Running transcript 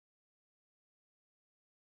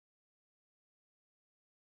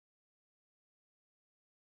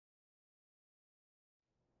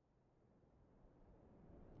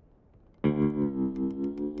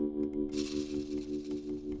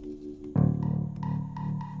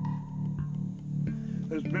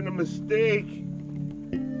There's been a mistake.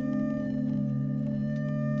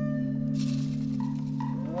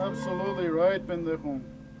 Absolutely right, pendejo.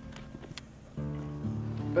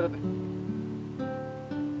 Espérate.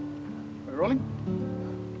 Are you rolling?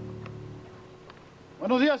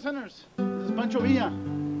 Buenos dias, sinners. This is Pancho Villa.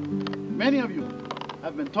 Many of you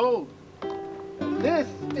have been told that this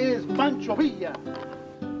is Pancho Villa.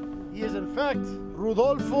 He is, in fact,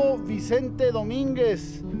 Rodolfo Vicente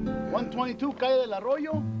Dominguez, 122 Calle del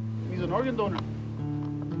Arroyo. He's an organ donor.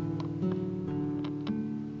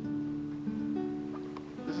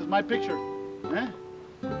 This is my picture.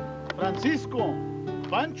 Francisco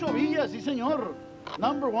Pancho Villa, sí señor.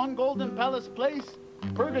 #1 Golden Palace Place,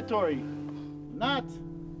 Purgatory. Not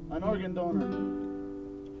an organ donor.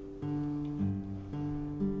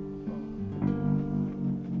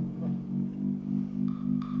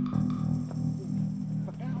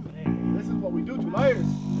 This is what we do to liars.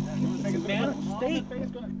 Stay. Okay,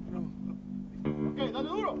 dale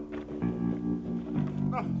duro.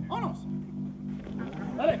 No, vámonos.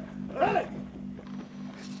 Dale, dale.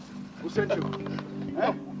 Who sent you?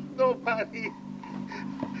 Nobody.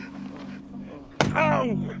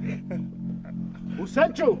 Ow! Who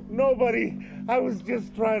sent you? Nobody. I was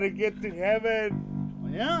just trying to get to heaven. Oh,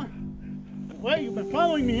 yeah? Wait, you've been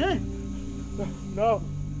following me, eh? No.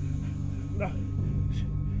 No.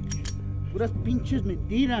 Puras pinches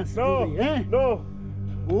mentiras, No. Rudy, eh? No.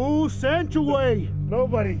 Who sent you away?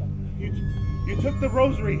 Nobody. You took the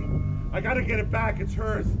rosary. I gotta get it back. It's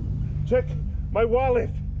hers. Check my wallet.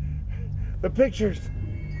 The pictures.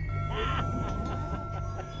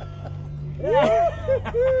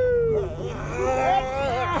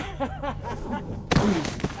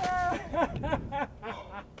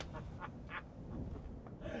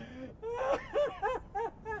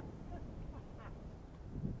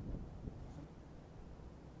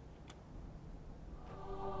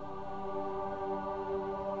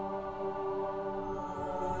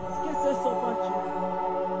 ¿Qué es eso, Pancho?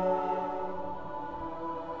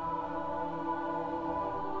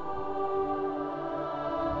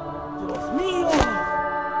 ¡Dios mío!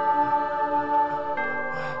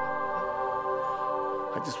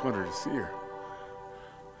 I just wanted to see her.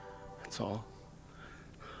 That's all.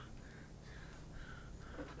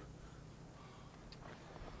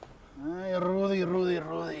 Ay, Rudy, Rudy,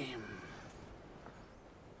 Rudy.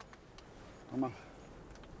 Come on.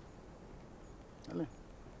 Dale.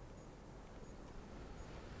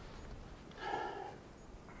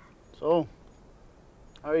 So,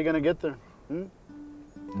 how are you gonna get there? To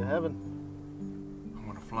heaven? I'm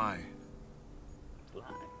gonna fly.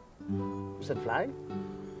 Fly. You said fly?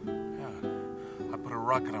 Yeah. I put a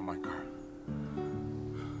rocket on my car.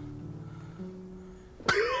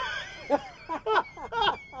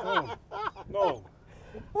 No.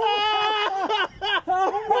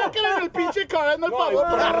 Rocket en el pinche car, hazme el favor.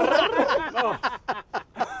 No.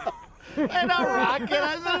 En a rocket,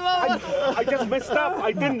 hazme el favor. I just messed up.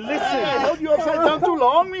 I didn't listen. I held you upside down too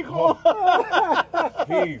long, mijo.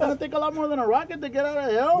 Please. It's gonna take a lot more than a rocket to get out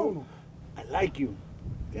of hell. No. I like you.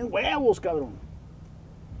 Ten huevos, cabrón.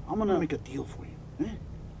 I'm gonna make a deal for you.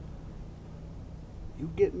 You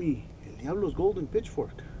get me El Diablo's golden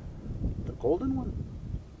pitchfork. The golden one.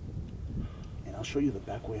 And I'll show you the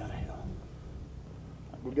back way out of hell.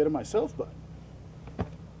 I could get it myself, but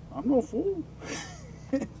I'm no fool.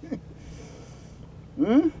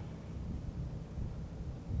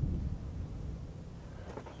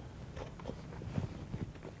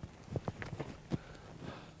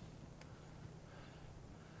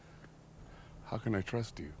 How can I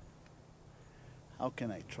trust you? How can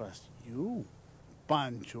I trust you,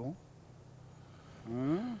 Pancho?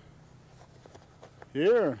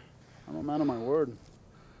 Here, I'm a man of my word.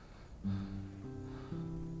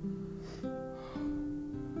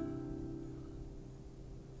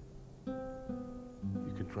 You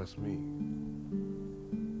can trust me.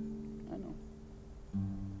 I know.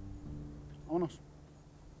 Vámonos.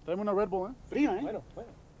 Tráeme una Red Bull, ¿eh? Fría, ¿eh? Bueno.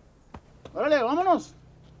 Órale, vámonos.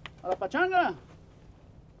 A la pachanga.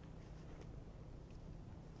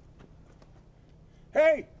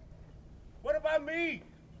 Hey, what about me?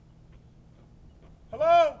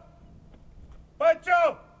 Hello?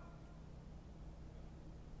 Pancho?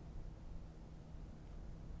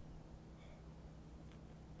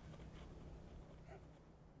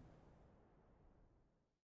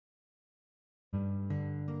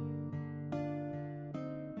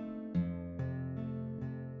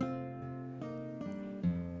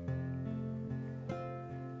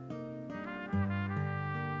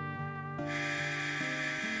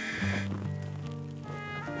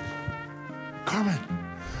 Carmen!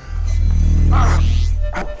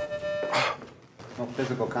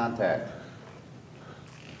 physical contact.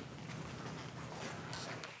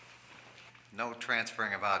 No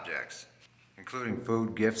transferring of objects, including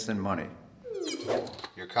food, gifts, and money.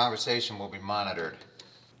 Your conversation will be monitored.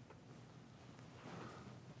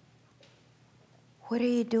 What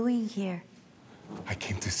are you doing here? I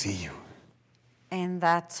came to see you. And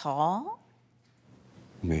that's all?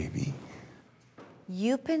 Maybe.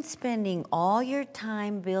 You've been spending all your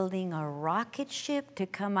time building a rocket ship to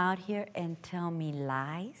come out here and tell me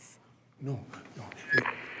lies? No.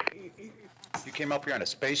 You came up here on a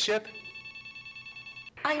spaceship?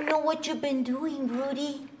 I know what you've been doing,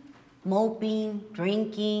 Rudy. Moping,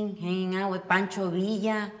 drinking, hanging out with Pancho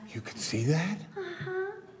Villa. You could see that?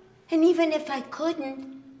 Uh-huh. And even if I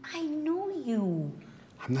couldn't, I know you.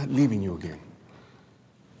 I'm not leaving you again.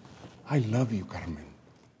 I love you, Carmen.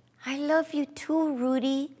 I love you too,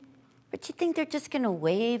 Rudy. But you think they're just gonna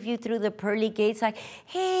wave you through the pearly gates like,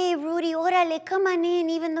 hey, Rudy, órale, come on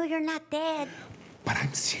in, even though you're not dead. But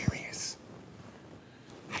I'm serious.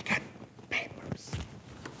 I got papers.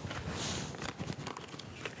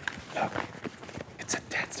 Look, it's a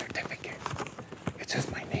death certificate. It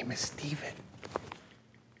says my name is Steven.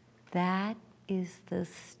 That is the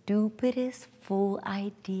stupidest fool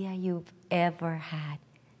idea you've ever had.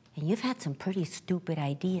 And you've had some pretty stupid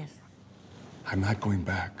ideas. I'm not going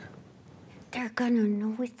back. They're gonna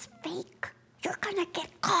know it's fake. You're gonna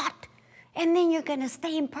get caught. And then you're gonna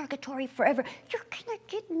stay in purgatory forever. You're gonna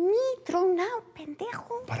get me thrown out,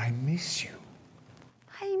 pendejo. But I miss you.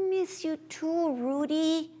 I miss you too,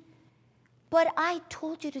 Rudy. But I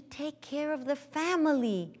told you to take care of the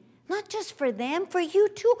family. Not just for them, for you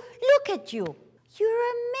too. Look at you. You're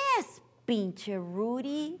a mess, pinche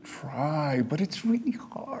Rudy. Try, but it's really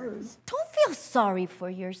hard. Don't feel sorry for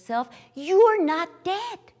yourself. You're not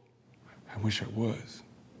dead. I wish I was.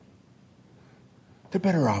 They're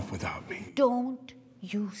better off without me. Don't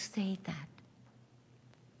you say that.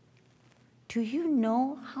 Do you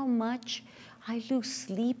know how much I lose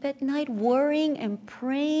sleep at night worrying and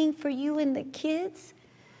praying for you and the kids?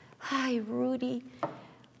 Hi, Rudy.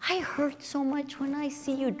 I hurt so much when I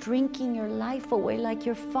see you drinking your life away like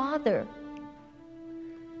your father.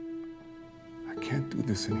 I can't do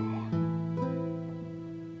this anymore.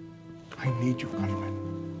 I need you, Carmen.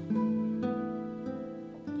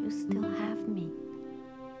 You still have me.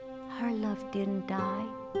 Our love didn't die.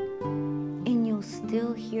 And you'll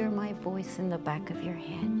still hear my voice in the back of your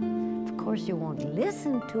head. Of course, you won't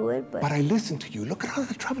listen to it, but... But I listen to you. Look at all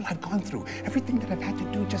the trouble I've gone through. Everything that I've had to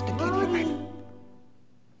do just to give you my...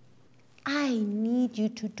 I need you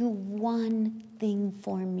to do one thing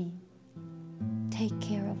for me. Take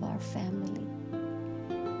care of our family.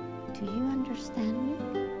 Do you understand me?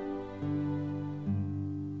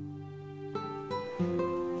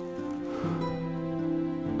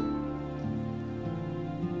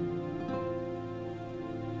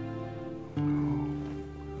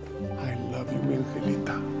 I love you, mi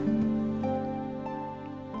Angelita.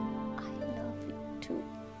 I love you too,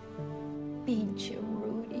 pinche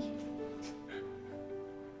Rudy.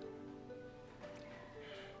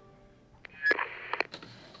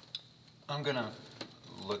 I'm gonna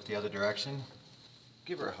look the other direction.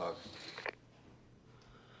 Give her a hug.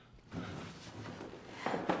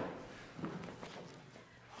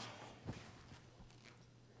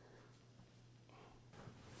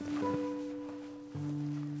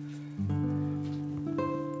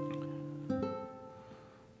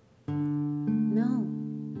 No,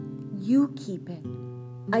 you keep it.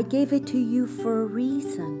 I gave it to you for a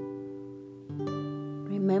reason.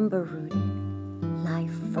 Remember, Rudy,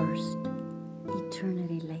 life first,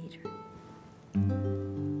 eternity later.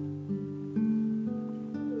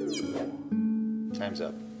 Time's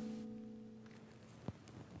up.